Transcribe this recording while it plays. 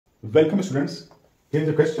Welcome students. Here is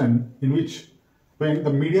a question in which when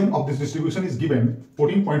the median of this distribution is given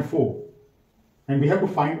 14.4 and we have to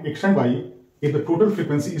find x and y if the total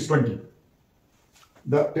frequency is 20.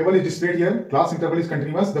 The table is displayed here, class interval is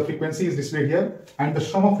continuous, the frequency is displayed here and the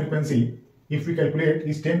sum of frequency if we calculate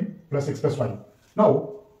is 10 plus x plus y.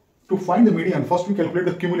 Now to find the median, first we calculate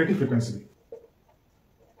the cumulative frequency.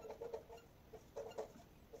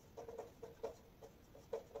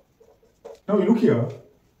 Now you look here,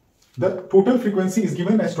 the total frequency is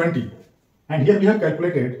given as 20 and here we have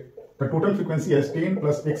calculated the total frequency as 10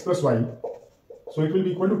 plus x plus y, so it will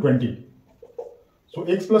be equal to 20. So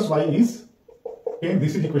x plus y is 10,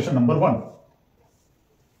 this is equation number 1.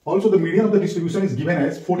 Also the median of the distribution is given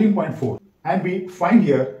as 14.4 and we find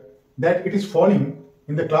here that it is falling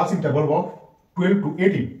in the class interval of 12 to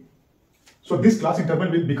 18. So this class interval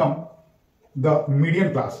will become the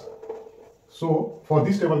median class. So for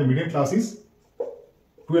this table the median class is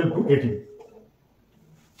 12 to 18.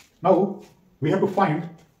 Now we have to find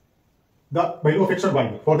the value of x and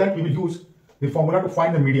y. For that we will use the formula to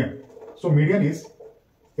find the median. So median is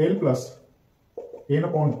L plus n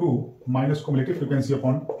upon 2 minus cumulative frequency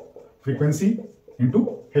upon frequency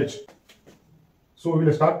into h. So we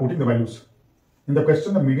will start putting the values. In the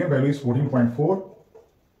question the median value is 14.4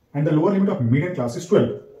 and the lower limit of median class is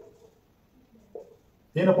 12.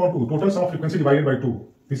 N upon 2, total sum of frequency divided by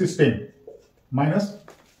 2, this is 10, minus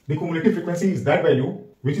the cumulative frequency is that value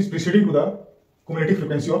which is preceding to the cumulative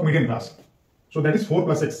frequency of median class. So that is 4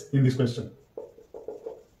 plus x in this question.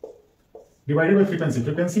 Divided by frequency.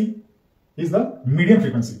 Frequency is the median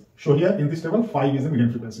frequency. So here in this table 5 is the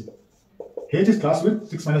median frequency. H is class width,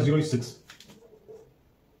 6 minus 0 is 6.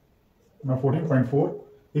 Now 14.4,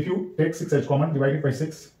 if you take 6h common, divide it by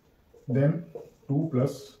 6, then 2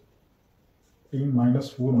 plus 10 minus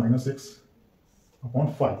 4 minus 6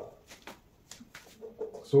 upon 5.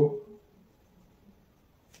 So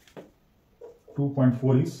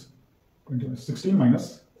 2.4 is 16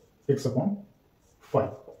 minus x upon 5.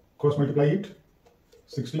 Cross multiply it.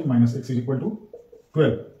 16 minus x is equal to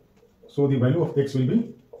 12. So the value of x will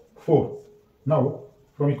be 4. Now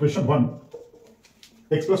from equation 1,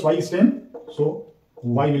 x plus y is 10. So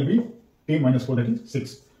y will be 10 minus 4, that is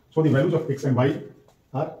 6. So the values of x and y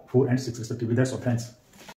are 4 and 6 respectively. That's all. Thanks.